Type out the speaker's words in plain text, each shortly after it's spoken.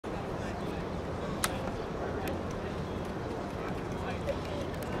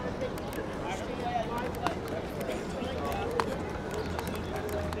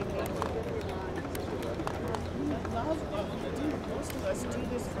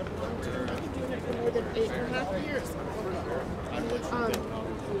8.5 years.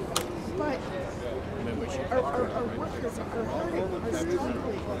 But our workers are hurting, are struggling.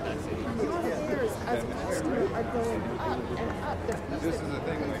 Your fares as a customer are going up and up. The fees that you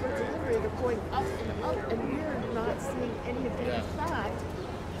pay for delivery are going up, and we're not seeing any of it. In fact,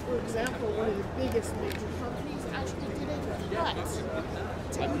 for example, one of the biggest major companies actually did a cut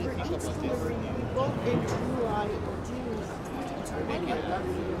to Uber Eats delivery. We won't in July or June 2020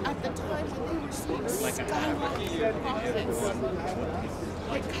 at the time when they were seeing skyrocketing profits.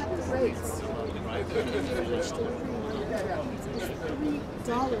 They cut the rates. Which delivery is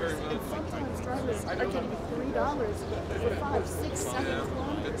 $3, and sometimes drivers are getting $3 for 5, 6, 7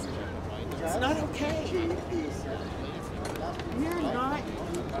 kilometers. It's not okay. We're not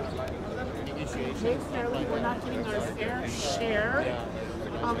paid fairly. We're not getting our fair share,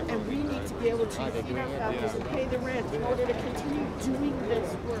 and we need to be able to feed our families and pay the rent in order to continue doing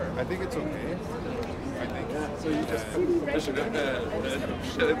this work. I think it's okay. I think so. You just I just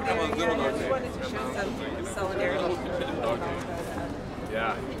wanted to show some solidarity.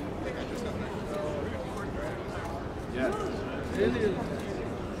 yeah. Yeah. really,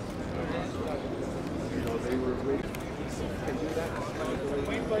 they were waiting. Can do that.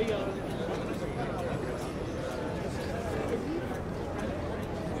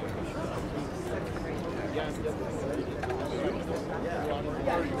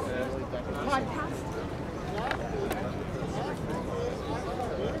 Podcast.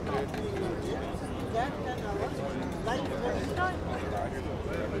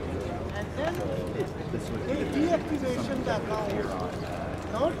 And then they deactivation the account.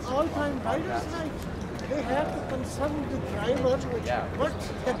 Not all time riders like they have to consult with the driver what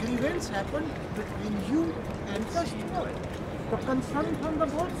the grievance happened between you and customer. The concern from the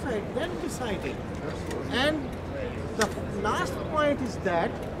both sides, then deciding. And the last point is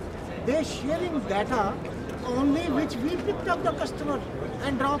that they're sharing data only which we picked up the customer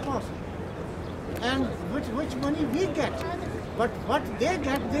and drop off. And which money we get. But what they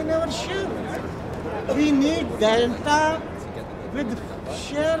get, they never share. We need data with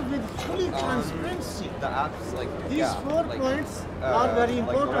share with fully transparency. The apps like These 4 points are very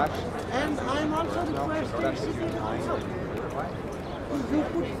important. And I'm also requesting also. You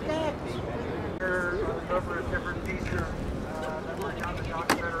put that. There are a number of different features that were on the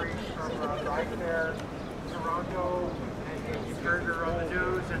documentary from Rideshare, Toronto, and you've heard her on the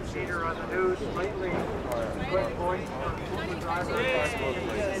news and seen her on the news lately. Good voice for Uber drivers in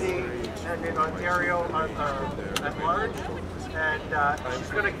the city and in Ontario at large. And she's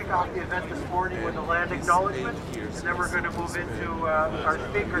going to kick off the event this morning with a land acknowledgement, and then we're going to move into our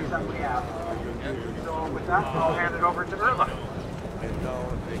speakers that we have. So with that, I'll hand it over to Irma. And now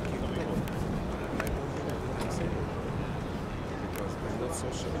they keep people. Because I'm not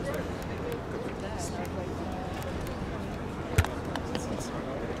social.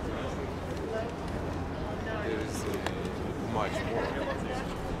 There is much more.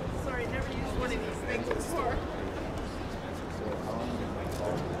 Sorry, never used one of these things before.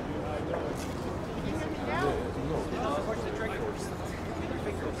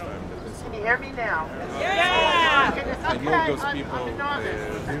 Can you hear me now? Yeah! I know those people,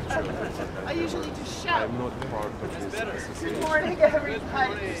 I usually just shout. I'm not part of this association. Good morning,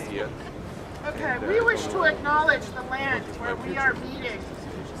 everybody. Yet. Okay, we wish to acknowledge the land where we are meeting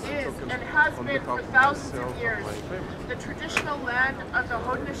is and has been for thousands of years the traditional land of the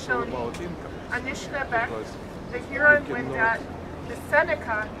Haudenosaunee, Anishinaabeg, the Huron-Wendat, the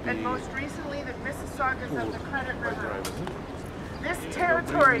Seneca, and most recently the Mississaugas of the Credit River. This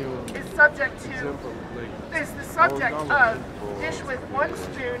territory is the subject of Dish with One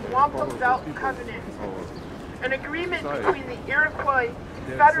Spoon Wampum Belt Covenant, an agreement between the Iroquois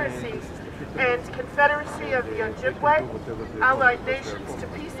Confederacy and Confederacy of the Ojibwe allied nations to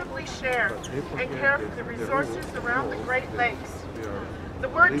peaceably share and care for the resources around the Great Lakes. The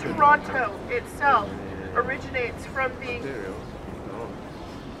word Toronto itself originates from the,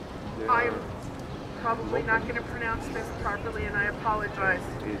 I'm probably not going to pronounce this properly and I apologize,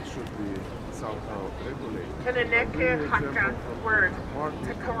 It should be somehow regulated. Kananeke Haka word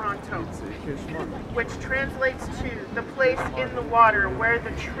to Toronto, which translates to the place in the water where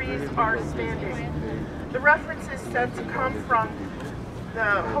the trees are standing. The reference is said to come from the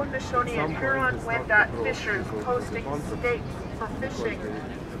Haudenosaunee and Huron-Wendat fishers posting stakes for fishing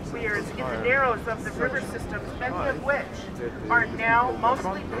weirs in the narrows of the river systems, many of which are now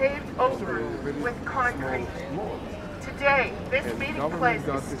mostly paved over with concrete. Today, this meeting place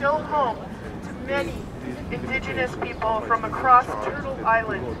is still home to many Indigenous people from across Turtle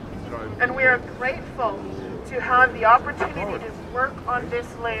Island, and we are grateful to have the opportunity to work on this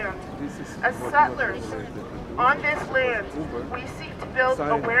land. This is As what settlers related to on this land, Uber, we seek to build sign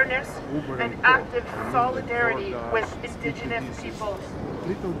awareness Uber and and active DoorDash, solidarity DoorDash, with stick to indigenous this peoples.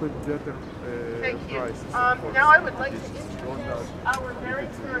 little bit better Thank you. prices. Now I would like to This is introduce DoorDash. our very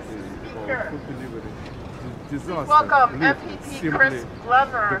first speaker. Food delivery. Disaster. Welcome Lyft, FPP simply Chris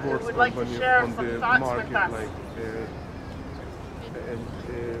Glover, the who worst would like to company share on some the thoughts market, with us. like,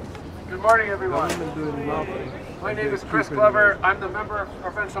 Good morning, everyone. government doing nothing. My name is Chris Keeping, Glover. I'm the member of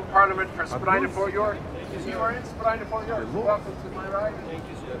Provincial Parliament for Spadina Abuse. Fort York. You are in Spadina Fort York. The law. Welcome to my ride.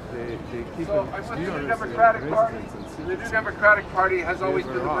 They keep So I'm with the New Democratic Party. The New Democratic Party has always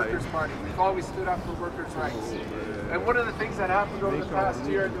been the Workers' Party. We've always stood up for workers' rights. And one of the things that happened over the past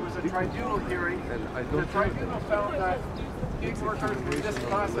year, there was a tribunal hearing. The tribunal found that gig workers were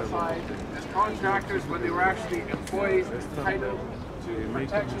disclassified as contractors when they were actually employees entitled to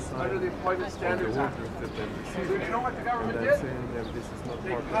protections under the Employment Standards Act. So you know what the government did?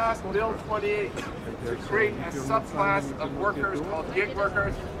 They passed Bill 28 to create a subclass of workers called gig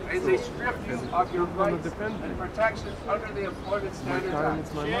workers, and they stripped you of your rights and protections under the Employment Standards Act.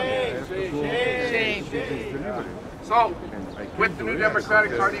 So, with the New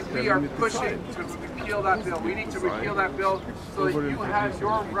Democratic Party, we are pushing to repeal that bill. We need to repeal that bill so that you have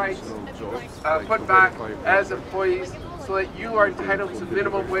your rights put back as employees, so that you are entitled to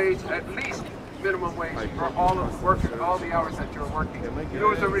minimum wage, at least minimum wage for all of work, all the hours that you're working. There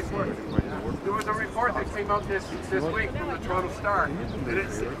was a report. There was a report that came out this week from the Toronto Star. And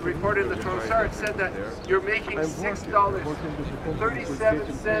it's reported in the Toronto Star. It said that you're making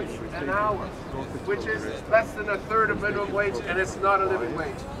 $6.37 an hour, which is less than a third of minimum wage, and it's not a living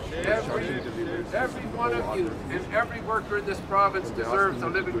wage. Every one of you and every worker in this province deserves a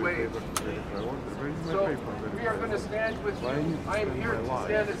living wage. So we are going to stand with you. I am here to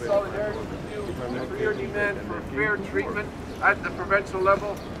stand in solidarity with you for your demand for fair treatment at the provincial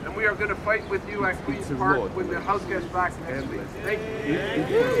level, and we are going to fight with you at Queen's Park when the House gets back next week. Thank you.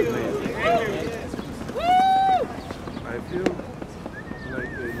 I feel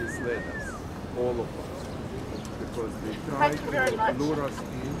like they misled us, all of us, because they tried to lure us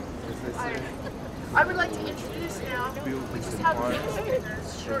in, as I said. I would like to introduce now, Build we this just have empire, a few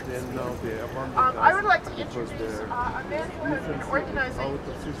speakers, short and then now they abandoned I would us like to because introduce they're a man who has been organizing out of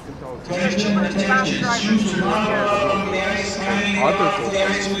 16,000. Attention, attention, students are not allowed on the ice. Kindly get off the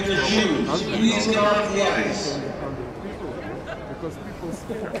ice with your shoes. Please get off the ice. Because people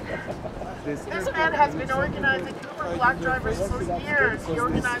scared. This man has been organizing Uber black drivers for years. He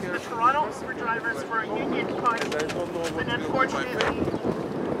organized the Toronto Uber drivers for a union push, but unfortunately,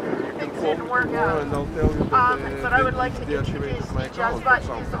 things didn't work out. But I would like to introduce Ijaz Butt.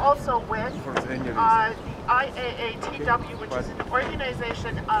 He's also with the IAATW, which is an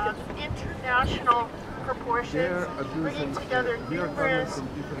organization of international proportions, bringing together numerous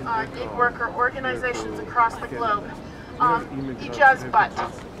gig worker organizations across the globe. Ijaz Butt.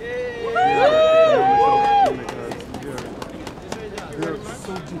 They're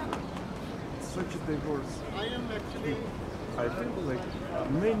so different, such a diverse. I think like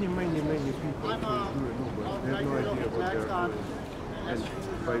many people who do Uber, they have no idea what they're doing. And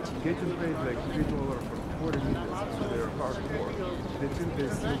by getting paid like $3 for 40 minutes for their hard work, they think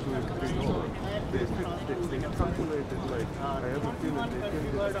they're still doing $3. They calculated like, I have a feeling they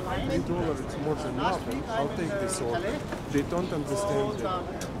think that $3 is more than nothing. I'll take this order. They don't understand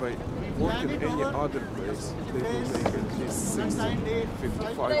that by working any other place, they will make at least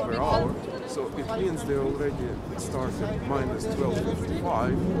 $6.55 per hour. So it means they already started minus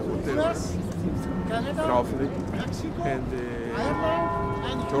 $12.55, whatever, roughly, and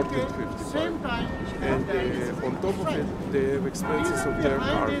 $13.55. And on top of it, they have expenses of their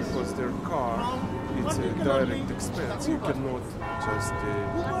car, because their car, it's a direct expense. You cannot just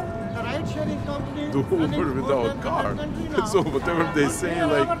do Uber without car. So whatever they say,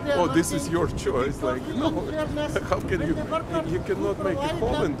 like, oh, this is your choice, like, no, how can you cannot make a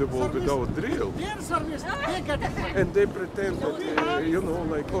hole in the wall without drill. And they pretend that, you know,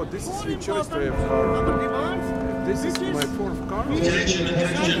 like, oh, this is your choice to have car. This is my fourth car. Attention,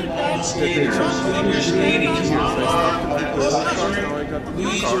 attention, all skaters. Fingers skating to your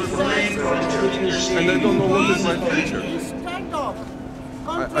Please refrain from turning your skating. And I don't know what is my future.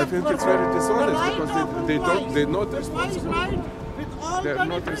 I think it's very dishonest because they're not responsible. They're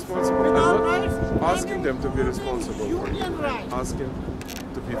not responsible. I'm not asking them to be responsible for it. I'm asking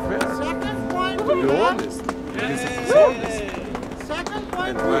to be fair, to be honest. This is dishonest.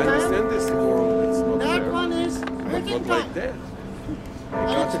 And I understand this world, it's not fair. But not like that. I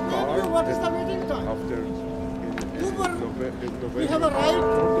got a car after We have a right to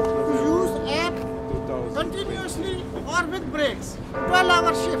use app continuously or with breaks,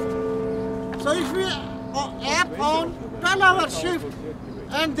 12-hour shift. So if we app on 12-hour shift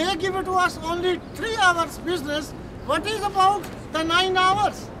and they give it to us only 3 hours business, what is about the 9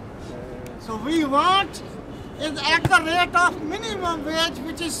 hours? So we want is at the rate of minimum wage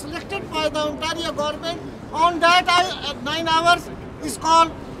which is selected by the Ontario government. On that 9 hours is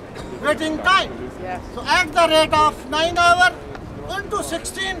called waiting time. Yes. So at the rate of 9 hours into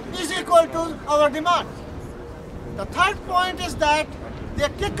 16 is equal to our demand. The third point is that they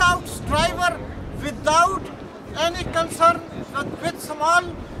kick out driver without any concern with small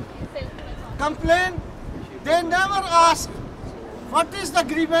complaint. They never ask what is the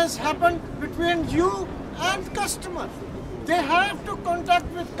grievance happened between you and customer. They have to contact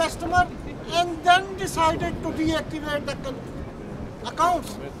with customer and then decided to deactivate the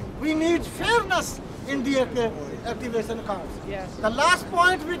accounts. We need fairness in deactivation accounts. Yes. The last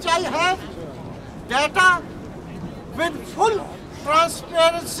point which I have, data with full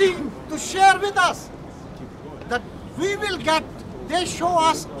transparency to share with us. That we will get, they show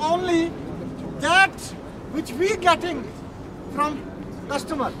us only that which we getting from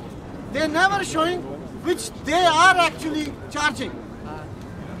customer. They never showing which they are actually charging.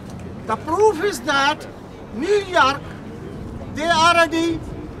 The proof is that New York, they are already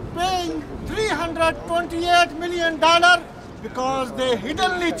paying $328 million because they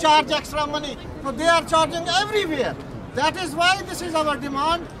hiddenly charge extra money. So they are charging everywhere. That is why this is our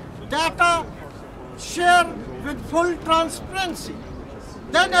demand. Data share with full transparency.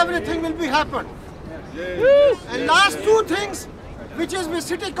 Then everything will be happen. And last two things, which is with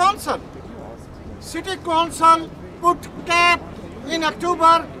City Council. City Council put cap in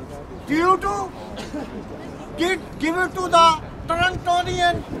October due to give it to the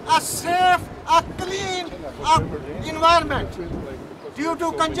Torontonian a safe, a clean environment. Due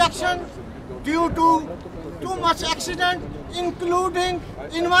to congestion, due to too much accident, including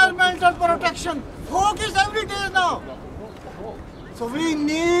environmental protection. Fog is every day now. So we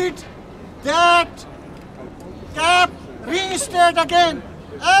need that cap reinstate again.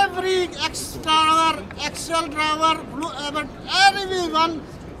 Every ex-driver, XL driver, everyone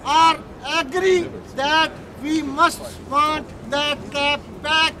are agree that we must want that cap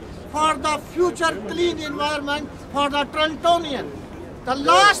back for the future clean environment for the Torontonian. The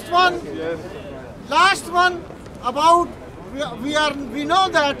last one about we know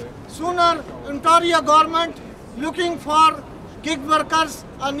that sooner Ontario government looking for gig workers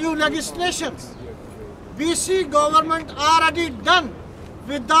a new legislations. BC government already done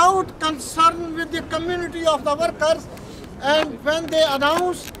without concern with the community of the workers, and when they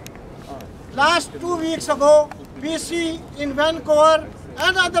announced last 2 weeks ago, BC in Vancouver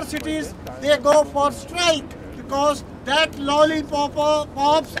and other cities, they go for strike because that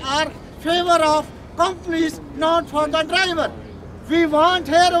lollipops are favor of companies, not for the driver. We want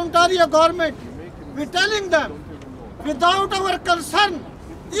here Ontario government, we're telling them, without our concern,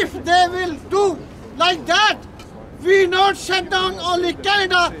 if they will do like that, we not shut down only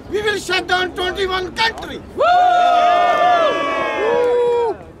Canada, we will shut down 21 countries.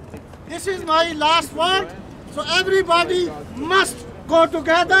 This is my last word. So everybody must go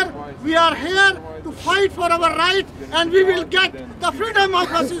together. We are here to fight for our right, and we will get the freedom of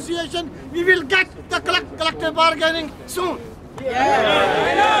association. We will get the collective bargaining soon.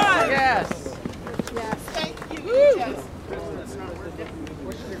 Yes. Yes. Yes. Thank you, Ijaz.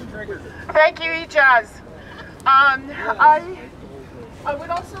 Thank you, Ijaz. I would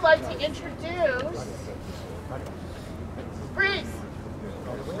also like to introduce Breeze.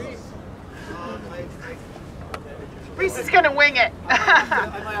 Breeze is going to wing it.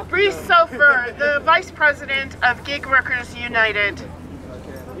 Breeze Sofer, the Vice President of Gig Workers United.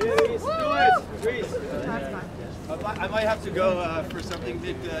 Breeze, do it. Breeze. I might have to go for something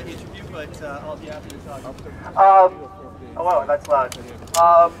mid-interview, but I'll be happy to talk. Oh, wow, that's loud.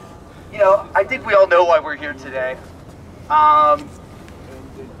 You know, I think we all know why we're here today. I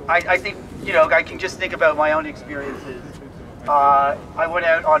think, you know, I can just think about my own experiences. I went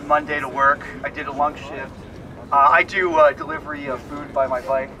out on Monday to work. I did a lunch shift. I do delivery of food by my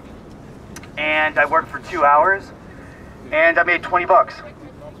bike. And I worked for 2 hours. And I made 20 bucks.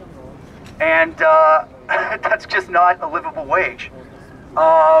 And that's just not a livable wage.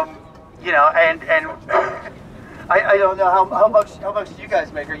 You know, and I don't know how much do you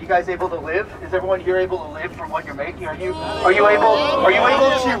guys make? Are you guys able to live? Is everyone here able to live from what you're making? Are you able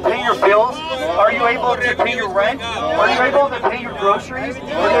to pay your bills? Are you able to pay your rent? Are you able to pay your groceries?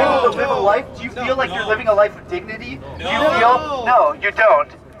 Are you able to live a life? Do you feel like you're living a life of dignity? Do you feel? No, you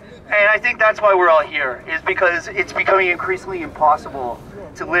don't. And I think that's why we're all here, is because it's becoming increasingly impossible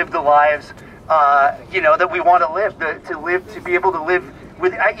to live the lives you know, that we want to live, to be able to live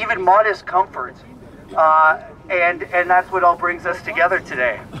with even modest comfort. And that's what all brings us together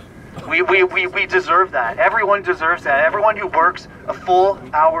today. We deserve that. Everyone deserves that. Everyone who works a full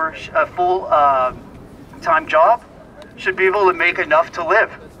time job should be able to make enough to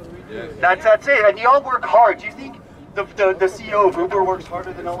live. That's it. And you all work hard. Do you think the CEO of Uber works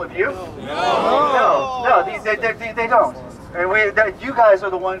harder than all of you? No, they don't. And you guys are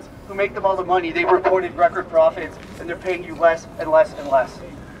the ones who make them all the money. They reported record profits, and they're paying you less and less and less.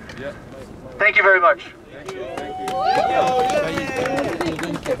 Yeah. Thank you very much.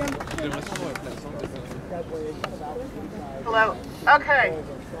 Hello. Okay.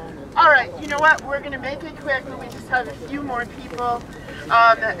 All right. You know what? We're going to make it quick. We just have a few more people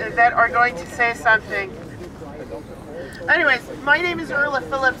that are going to say something. Anyways, my name is Nathan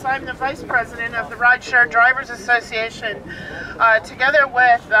Phillips. I'm the Vice President of the Rideshare Drivers Association. Together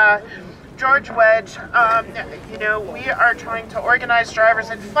with George Wedge, you know, we are trying to organize drivers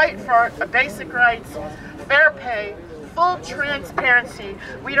and fight for basic rights, fair pay, full transparency.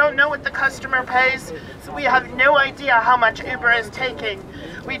 We don't know what the customer pays, so we have no idea how much Uber is taking.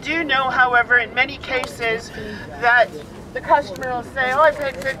 We do know, however, in many cases that the customer will say, oh, I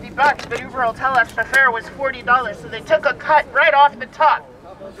paid $50, but Uber will tell us the fare was $40, so they took a cut right off the top.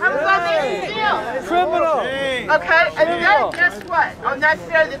 How does that make you feel? Criminal. Okay, and then guess what? On that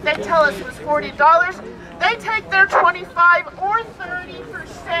fare that they tell us was $40, they take their 25 or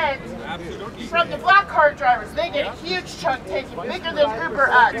 30% from the black card drivers. They get a huge chunk taken, bigger than Uber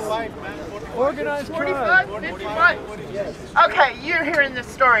X. Organized 45, 55. Okay, you're hearing the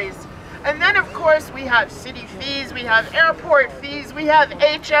stories. And then, of course, we have city fees, we have airport fees, we have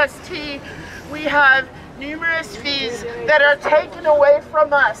HST, we have numerous fees that are taken away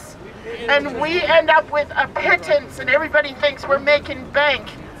from us. And we end up with a pittance, and everybody thinks we're making bank.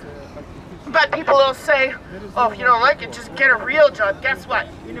 But people will say, oh, if you don't like it, just get a real job. Guess what?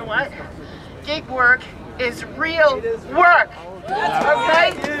 You know what? Gig work is real work.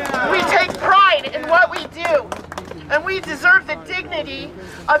 Okay? We take pride in what we do. And we deserve the dignity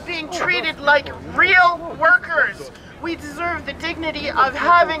of being treated like real workers. We deserve the dignity of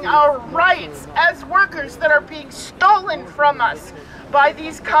having our rights as workers that are being stolen from us by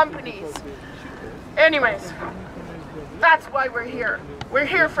these companies. Anyways, that's why we're here. We're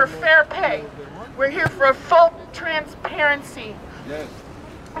here for fair pay. We're here for full transparency. Yes.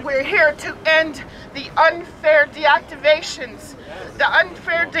 We're here to end the unfair deactivations. The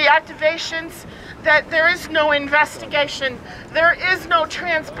unfair deactivations that there is no investigation, there is no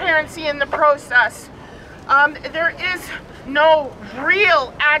transparency in the process, there is no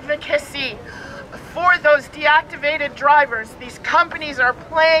real advocacy for those deactivated drivers. These companies are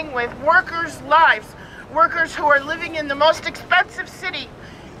playing with workers' lives, workers who are living in the most expensive city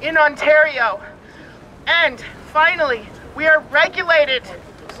in Ontario. And finally, we are regulated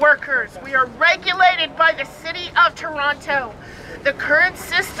workers. We are regulated by the City of Toronto. The current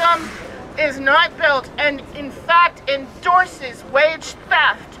system is not built and in fact endorses wage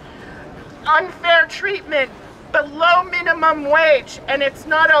theft, unfair treatment, below minimum wage, and it's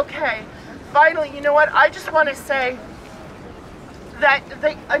not okay. Finally, you know what, I just want to say that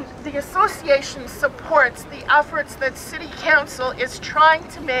the association supports the efforts that City Council is trying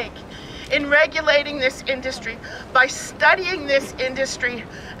to make in regulating this industry by studying this industry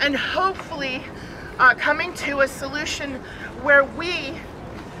and hopefully coming to a solution where we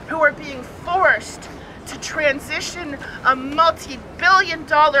who are being forced to transition a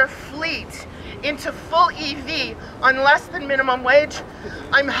multi-billion-dollar fleet into full EV on less than minimum wage.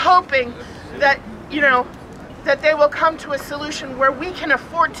 I'm hoping that, you know, that they will come to a solution where we can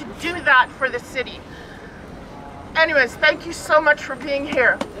afford to do that for the city. Anyways, thank you so much for being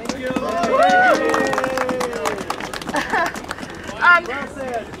here. Thank you.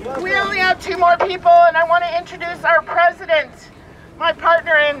 We only have 2 more people, and I want to introduce our president, my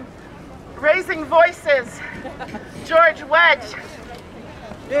partner in raising voices, George Wedge.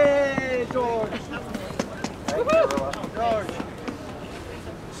 Yay, George! George.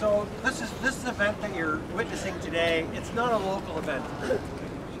 So this event that you're witnessing today, it's not a local event.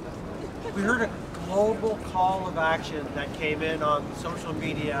 We heard a global call of action that came in on social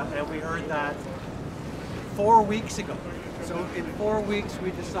media, and we heard that 4 weeks ago. So in 4 weeks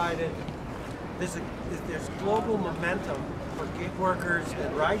we decided there's global momentum for gig workers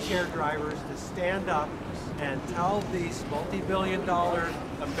and rideshare drivers to stand up and tell these multi-billion-dollar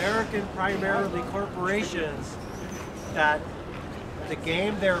American primarily corporations that the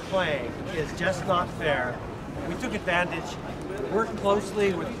game they're playing is just not fair. We took advantage, worked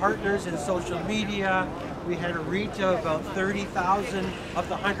closely with partners in social media, we had a reach of about 30,000 of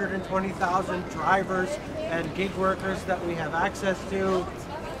the 120,000 drivers and gig workers that we have access to.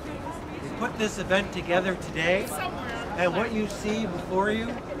 We put this event together today, and what you see before you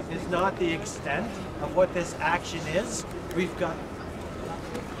is not the extent of what this action is. We've got,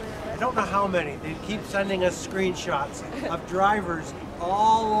 I don't know how many, they keep sending us screenshots of drivers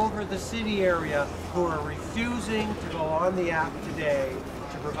all over the city area who are refusing to go on the app today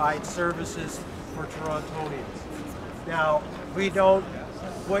to provide services for Torontonians. Now, we don't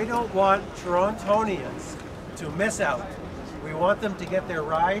want Torontonians to miss out. We want them to get their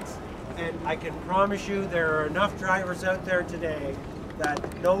rides, and I can promise you there are enough drivers out there today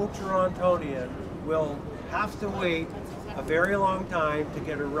that no Torontonian will have to wait a very long time to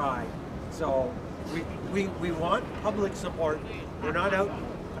get a ride. So we want public support. We're not out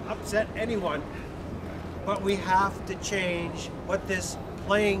to upset anyone, but we have to change what this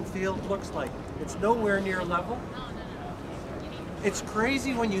playing field looks like. It's nowhere near level. It's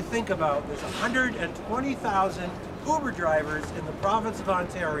crazy when you think about there's 120,000 Uber drivers in the province of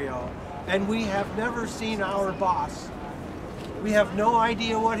Ontario, and we have never seen our boss. We have no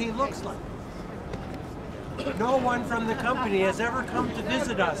idea what he looks like. No one from the company has ever come to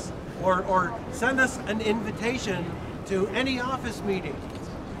visit us or send us an invitation to any office meeting.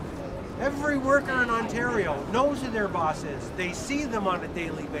 Every worker in Ontario knows who their boss is. They see them on a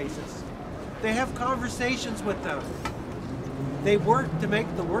daily basis. They have conversations with them. They work to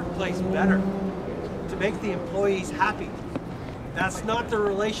make the workplace better, to make the employees happy. That's not the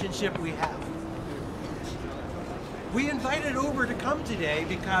relationship we have. We invited Uber to come today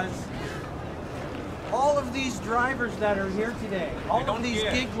because all of these drivers that are here today, all of these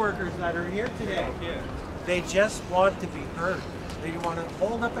gig workers that are here today, they just want to be heard. They want to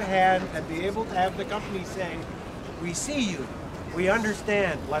hold up a hand and be able to have the company say, we see you, we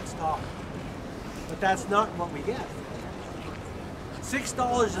understand, let's talk. But that's not what we get.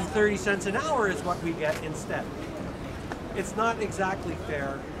 $6.30 an hour is what we get instead. It's not exactly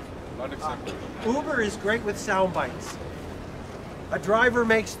fair. Uber is great with sound bites. A driver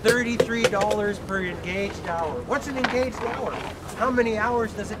makes $33 per engaged hour. What's an engaged hour? How many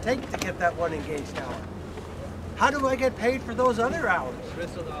hours does it take to get that one engaged hour? How do I get paid for those other hours?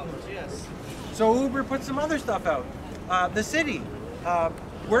 Yes. So Uber put some other stuff out. The city,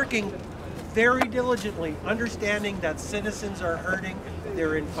 working very diligently, understanding that citizens are hurting.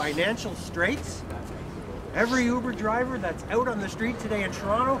 They're in financial straits. Every Uber driver that's out on the street today in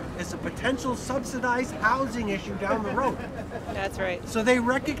Toronto is a potential subsidized housing issue down the road. That's right. So they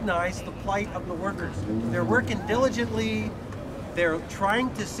recognize the plight of the workers. They're working diligently. They're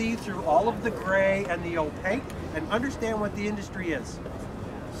trying to see through all of the gray and the opaque and understand what the industry is.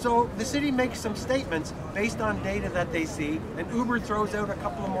 So the city makes some statements based on data that they see, and Uber throws out a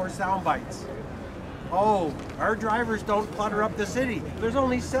couple of more sound bites. Oh, our drivers don't clutter up the city. There's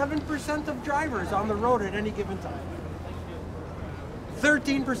only 7% of drivers on the road at any given time.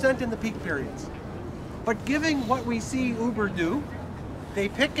 13% in the peak periods. But given what we see Uber do, they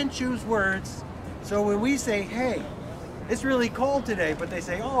pick and choose words. So when we say, hey, it's really cold today, but they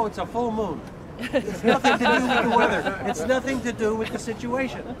say, oh, it's a full moon. It's nothing to do with the weather. It's nothing to do with the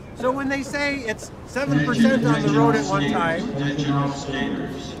situation. So when they say it's 7% on the road at one time,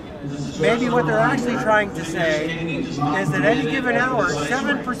 maybe what they're actually trying to say is that at any given hour,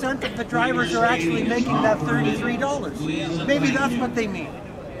 7% of the drivers are actually making that $33. Maybe that's what they mean.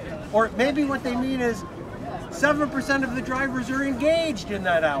 Or maybe what they mean is 7% of the drivers are engaged in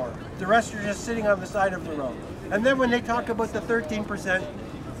that hour. The rest are just sitting on the side of the road. And then when they talk about the 13%,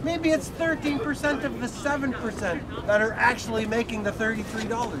 maybe it's 13% of the 7% that are actually making the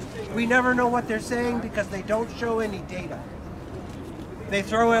 $33. We never know what they're saying because they don't show any data. They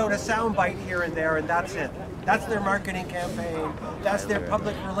throw out a soundbite here and there, and that's it. That's their marketing campaign. That's their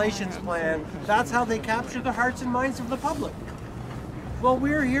public relations plan. That's how they capture the hearts and minds of the public. Well,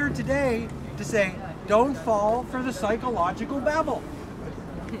 we're here today to say, don't fall for the psychological babble.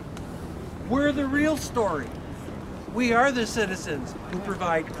 We're the real story. We are the citizens who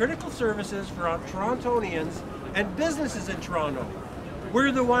provide critical services for Torontonians and businesses in Toronto.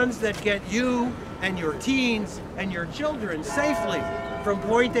 We're the ones that get you and your teens and your children safely from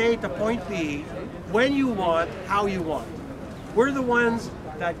point A to point B, when you want, how you want. We're the ones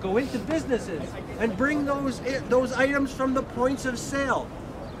that go into businesses and bring those items from the points of sale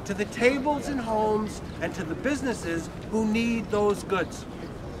to the tables and homes and to the businesses who need those goods.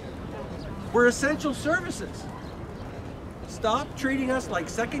 We're essential services. Stop treating us like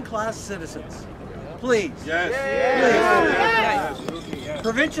second-class citizens. Please. Yes. Yes.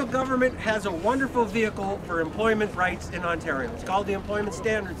 Provincial government has a wonderful vehicle for employment rights in Ontario. It's called the Employment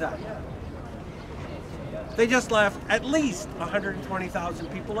Standards Act. They just left at least 120,000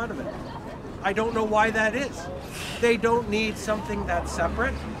 people out of it. I don't know why that is. They don't need something that's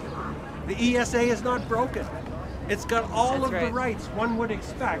separate. The ESA is not broken. It's got all of the rights one would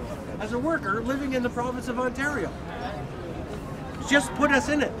expect as a worker living in the province of Ontario. Just put us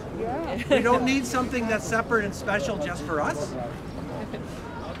in it. We don't need something that's separate and special just for us.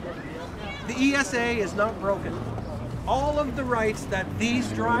 The ESA is not broken. All of the rights that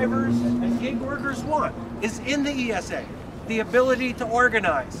these drivers and gig workers want is in the ESA. The ability to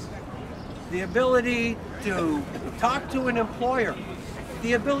organize, the ability to talk to an employer,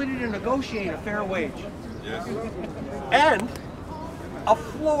 the ability to negotiate a fair wage. And a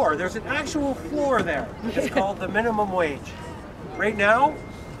floor, there's an actual floor there. It's called the minimum wage. Right now,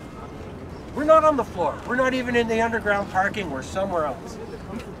 we're not on the floor. We're not even in the underground parking, we're somewhere else.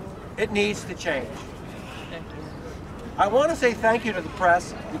 It needs to change. I want to say thank you to the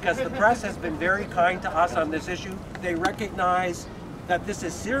press, because the press has been very kind to us on this issue. They recognize that this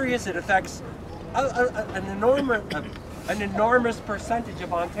is serious. It affects an enormous percentage of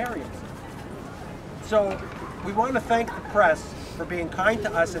Ontarians. So we want to thank the press for being kind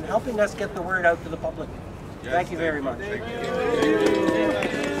to us and helping us get the word out to the public. Thank you very much. I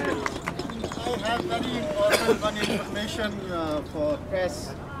have very important information for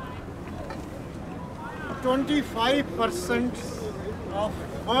press. 25% of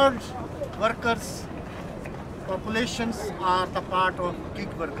world workers' populations are the part of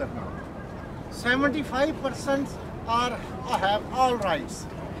gig worker now. 75% have all rights,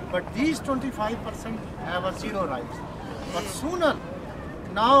 but these 25% have a zero rights. But sooner,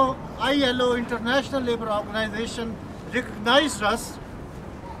 now ILO, International Labour Organization, recognized us,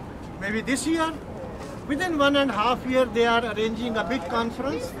 maybe this year. Within 1.5 years, they are arranging a big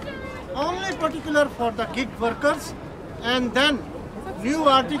conference, only particular for the gig workers, and then new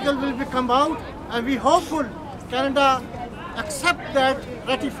article will be come out, and we hopeful Canada accept that,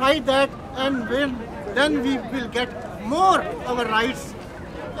 ratify that, and then we will get more our rights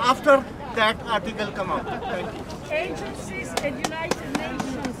after that article come out. Thank you. Agencies at United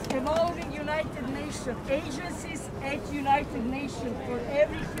Nations, evolving United Nations, agencies at United Nations for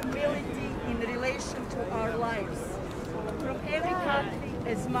every humility in relation to our lives. From every country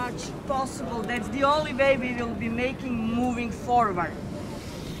as much possible. That's the only way we will be moving forward.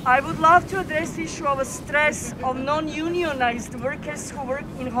 I would love to address the issue of stress of non-unionized workers who work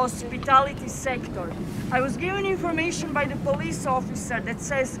in hospitality sector. I was given information by the police officer that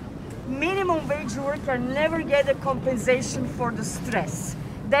says minimum wage worker never get a compensation for the stress.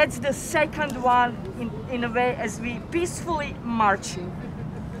 That's the second one in a way as we peacefully marching.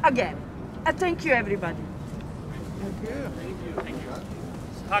 Again, thank you everybody. Thank you. Thank you.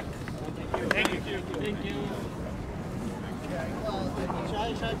 Thank you. Thank you.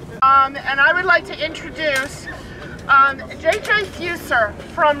 And I would like to introduce JJ Fuser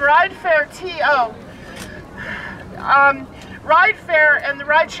from Rideshare TO. Rideshare and the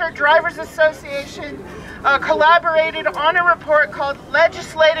Rideshare Drivers Association collaborated on a report called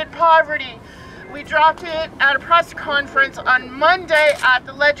Legislated Poverty. We dropped it at a press conference on Monday at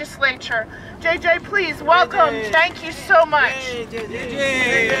the legislature. JJ, please welcome. Thank you so much. Good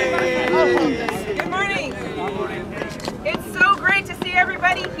morning. It's so great to see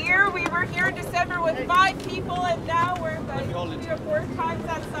everybody here. We were here in December with 5 people, and now we're like 3 or 4 times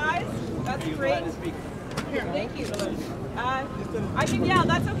that size. That's great. Thank you. I can yell.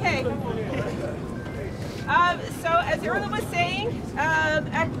 That's okay. So as Erla was saying,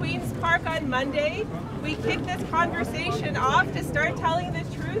 at Queen's Park on Monday, we kicked this conversation off to start telling the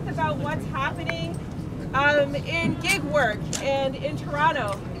truth about what's happening in gig work and in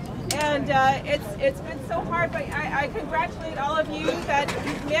Toronto. And it's been so hard, but I congratulate all of you that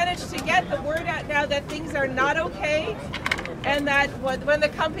you've managed to get the word out now that things are not okay, and that when the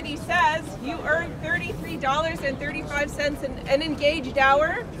company says you earn $33.35 an engaged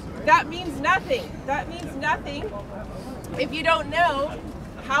hour, that means nothing. That means nothing if you don't know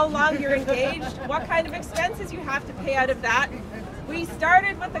how long you're engaged, what kind of expenses you have to pay out of that. We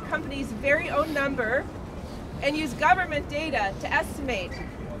started with the company's very own number and used government data to estimate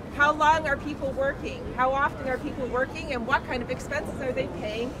how long are people working, how often are people working, and what kind of expenses are they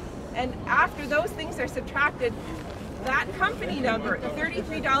paying. And after those things are subtracted, that company number,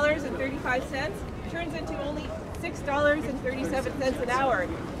 $33.35, turns into only $6.37 an hour.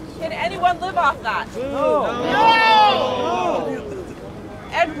 Can anyone live off that? No.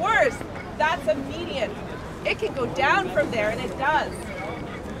 And worse, that's a median. It can go down from there, and it does.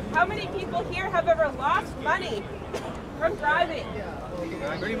 How many people here have ever lost money from driving?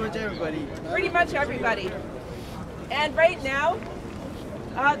 Pretty much everybody. Pretty much everybody. And right now,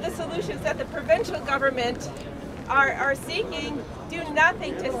 the solutions that the provincial government are seeking do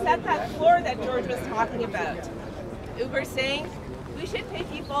nothing to set that floor that George was talking about. We're saying we should pay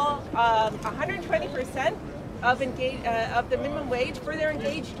people 120% of the minimum wage for their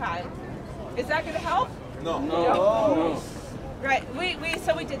engaged time. Is that going to help? No. No. Right.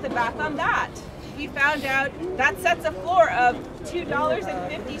 So we did the math on that. We found out that sets a floor of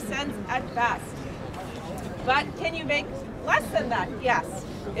 $2.50 at best. But can you make less than that? Yes.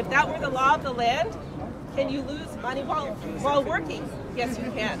 If that were the law of the land, can you lose money while working? Yes,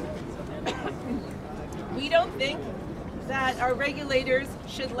 you can. We don't think that our regulators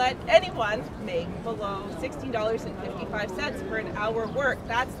should let anyone make below $16.55 for an hour work.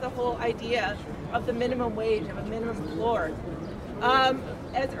 That's the whole idea of the minimum wage, of a minimum floor.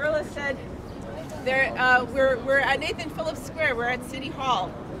 As Erla said, we're at Nathan Phillips Square, we're at City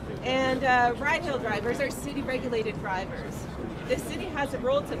Hall, and ride-hail drivers are city-regulated drivers. The city has a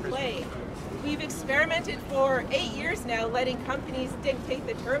role to play. We've experimented for 8 years now, letting companies dictate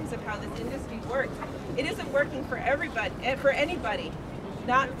the terms of how this industry works. It isn't working for everybody, for anybody.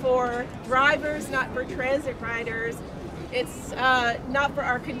 Not for drivers, not for transit riders. It's not for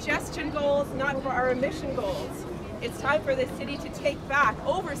our congestion goals, not for our emission goals. It's time for the city to take back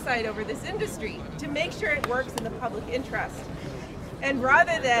oversight over this industry to make sure it works in the public interest. And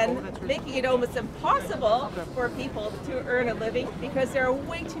rather than making it almost impossible for people to earn a living because there are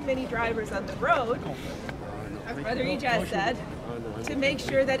way too many drivers on the road, as Brother Ijaz said, to make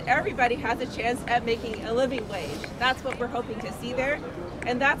sure that everybody has a chance at making a living wage. That's what we're hoping to see there,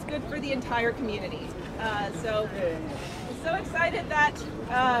 and that's good for the entire community. So excited that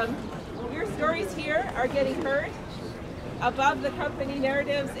your stories here are getting heard above the company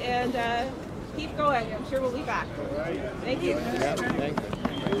narratives, and keep going. I'm sure we'll be back. Thank you. Yeah, thank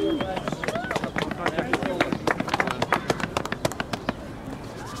you.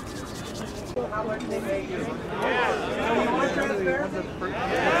 How much they make you? Yeah. You want transparency?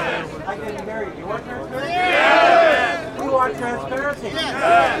 Yeah. I didn't hear you. You want transparency? Yeah. You want transparency?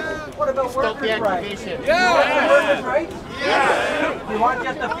 Yeah. What about workers' rights? Yeah. You want workers' rights? Yeah. You want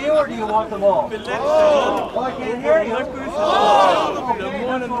just a few, or do you want them all? Oh, I can't hear you. Oh, okay,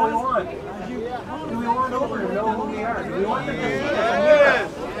 that's what we want. Do we want over to know who we are? Do we want them to see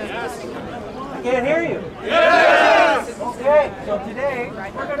us? Yes. I can't hear you. Yes. Okay, so today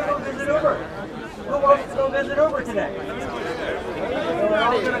we're going to go visit Uber. Who wants to go visit Uber today? We're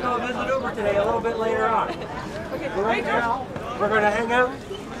all going to go visit Uber today a little bit later on. Okay, right now, we're going to hang out.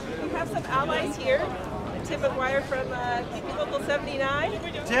 We have some allies here. Tim McGuire from KP Local 79.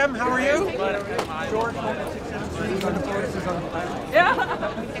 Tim, how are you? George. Yeah.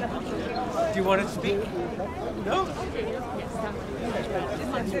 Do you want to speak? No.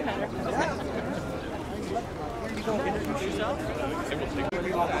 Introduce yourself.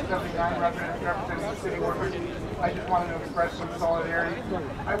 KP Local 79 represents the city workers. I just wanted to express some solidarity.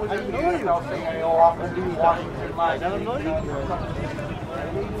 I was in the USLCAO office in Washington last week.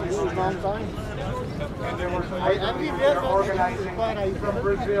 And there were some organizing from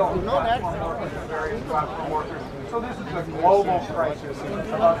Brazil, various platform workers. So this is a global crisis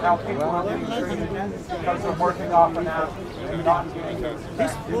about how people are being treated because of working off an app and not getting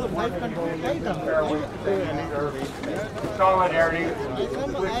fair wage they deserve. Solidarity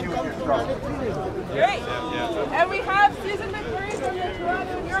with you in your struggle. Great. And we have Susan McMurray from the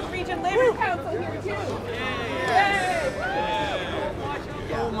Toronto and York Region Labour Council here too. Yay!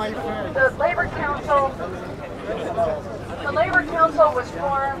 The Labour Council was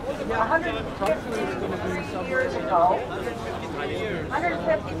formed 153 years ago.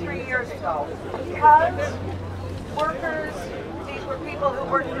 153 years ago, because workers, these were people who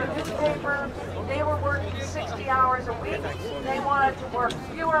worked for a newspaper, they were working 60 hours a week. They wanted to work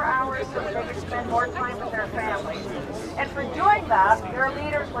fewer hours so that they could spend more time with their families. And for doing that, their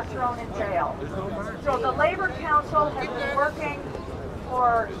leaders were thrown in jail. So the Labour Council has been working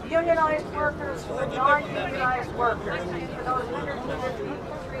for unionized workers, for non-unionized workers, for those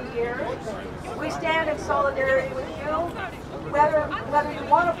 153 years. We stand in solidarity with you, whether you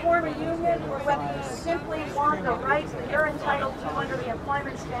want to form a union or whether you simply want the rights that you're entitled to under the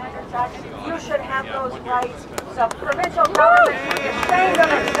Employment Standards Act. You should have those rights. The provincial government should be ashamed of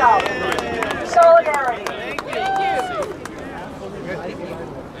itself. Solidarity. Thank you.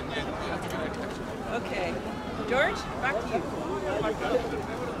 Okay, George, back to you.